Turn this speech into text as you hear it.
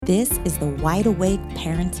This is the Wide Awake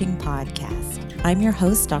Parenting Podcast. I'm your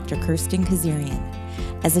host, Dr.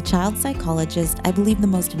 Kuzirian. As a child psychologist, I believe the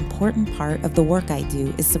most important part of the work I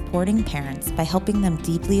do is supporting parents by helping them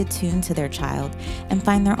deeply attune to their child and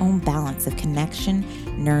find their own balance of connection,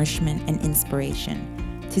 nourishment, and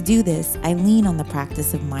inspiration. To do this, I lean on the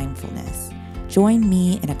practice of mindfulness. Join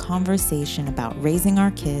me in a conversation about raising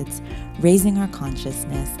our kids, raising our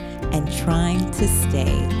consciousness, and trying to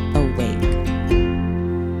stay awake.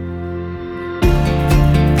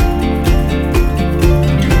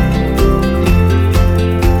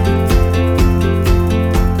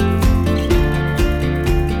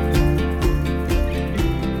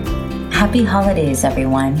 Happy holidays,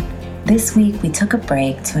 everyone. This week, we took a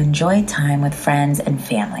break to enjoy time with friends and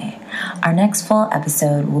family. Our next full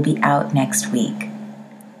episode will be out next week.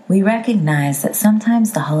 We recognize that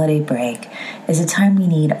sometimes the holiday break is a time we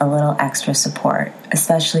need a little extra support,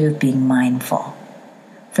 especially with being mindful.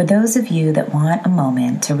 For those of you that want a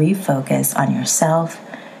moment to refocus on yourself,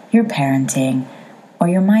 your parenting, or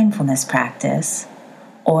your mindfulness practice,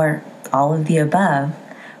 or all of the above,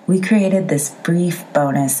 we created this brief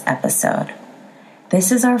bonus episode.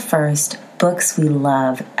 This is our first Books We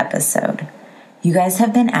Love episode. You guys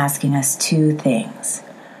have been asking us two things.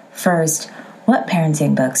 First, what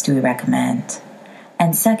parenting books do we recommend?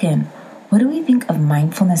 And second, what do we think of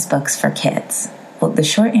mindfulness books for kids? Well, the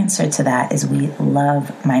short answer to that is we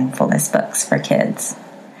love mindfulness books for kids.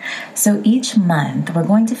 So each month, we're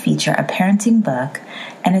going to feature a parenting book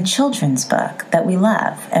and a children's book that we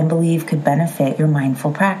love and believe could benefit your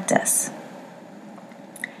mindful practice.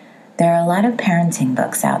 There are a lot of parenting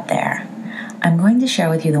books out there. I'm going to share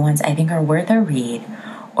with you the ones I think are worth a read,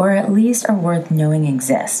 or at least are worth knowing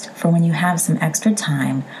exist for when you have some extra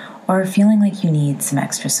time or are feeling like you need some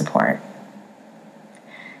extra support.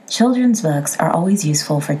 Children's books are always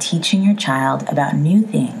useful for teaching your child about new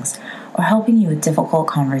things or helping you with difficult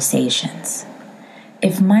conversations.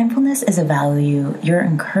 If mindfulness is a value you're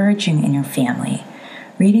encouraging in your family,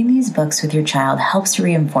 reading these books with your child helps to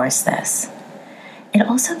reinforce this. It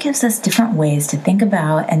also gives us different ways to think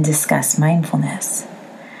about and discuss mindfulness,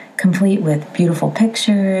 complete with beautiful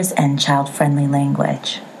pictures and child-friendly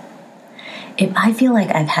language. If I feel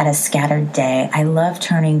like I've had a scattered day, I love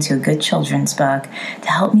turning to a good children's book to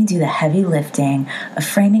help me do the heavy lifting of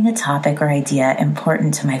framing a topic or idea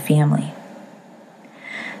important to my family.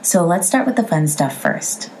 So let's start with the fun stuff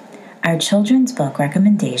first. Our children's book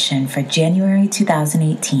recommendation for January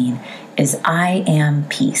 2018 is I Am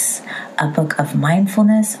Peace, a book of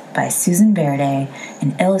mindfulness by Susan Verde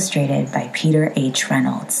and illustrated by Peter H.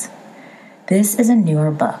 Reynolds. This is a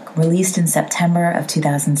newer book released in September of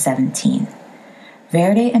 2017.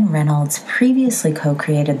 Verde and Reynolds previously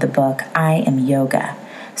co-created the book I Am Yoga,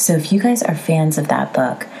 so if you guys are fans of that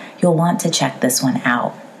book, you'll want to check this one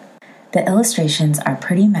out. The illustrations are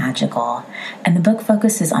pretty magical, and the book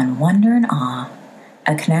focuses on wonder and awe,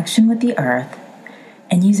 a connection with the earth,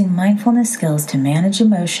 and using mindfulness skills to manage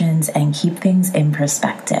emotions and keep things in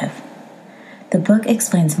perspective. The book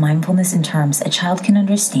explains mindfulness in terms a child can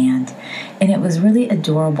understand, and it was really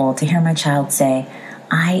adorable to hear my child say,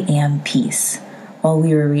 I am peace, while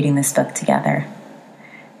we were reading this book together.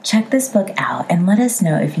 Check this book out and let us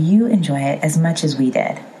know if you enjoy it as much as we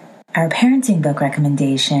did. Our parenting book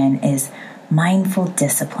recommendation is Mindful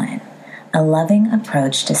Discipline, a loving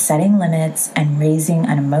approach to setting limits and raising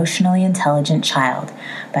an emotionally intelligent child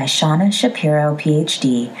by Shauna Shapiro,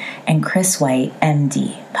 PhD, and Chris White,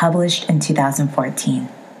 MD, published in 2014.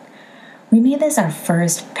 We made this our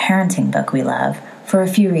first parenting book we love for a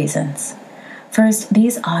few reasons. First,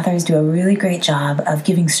 these authors do a really great job of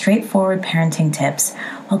giving straightforward parenting tips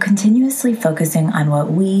while continuously focusing on what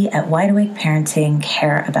we at Wide Awake Parenting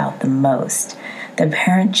care about the most, the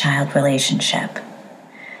parent-child relationship.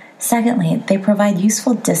 Secondly, they provide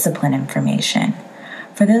useful discipline information.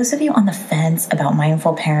 For those of you on the fence about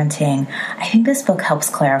mindful parenting, I think this book helps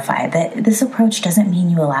clarify that this approach doesn't mean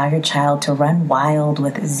you allow your child to run wild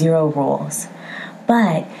with zero rules,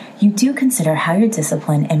 but you do consider how your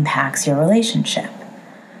discipline impacts your relationship.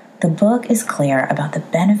 The book is clear about the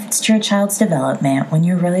benefits to your child's development when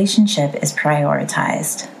your relationship is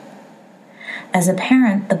prioritized. As a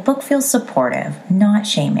parent, the book feels supportive, not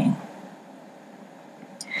shaming.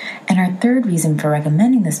 And our third reason for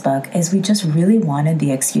recommending this book is we just really wanted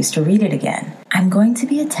the excuse to read it again. I'm going to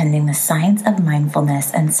be attending the Science of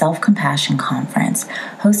Mindfulness and Self-Compassion Conference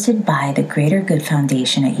hosted by the Greater Good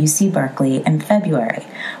Foundation at UC Berkeley in February,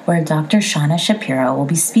 where Dr. Shauna Shapiro will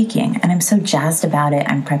be speaking, and I'm so jazzed about it,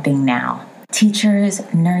 I'm prepping now. Teachers,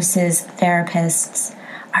 nurses, therapists,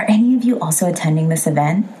 are any of you also attending this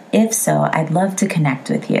event? If so, I'd love to connect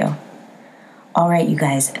with you. All right, you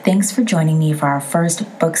guys, thanks for joining me for our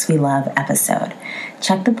first Books We Love episode.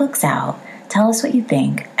 Check the books out, tell us what you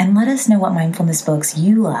think, and let us know what mindfulness books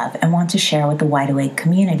you love and want to share with the Wide Awake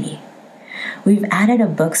community. We've added a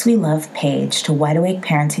Books We Love page to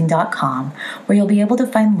wideawakeparenting.com where you'll be able to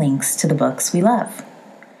find links to the books we love.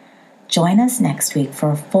 Join us next week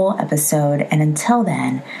for a full episode, and until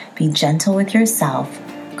then, be gentle with yourself,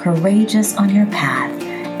 courageous on your path,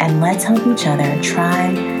 and let's help each other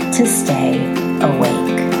try to stay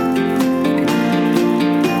awake.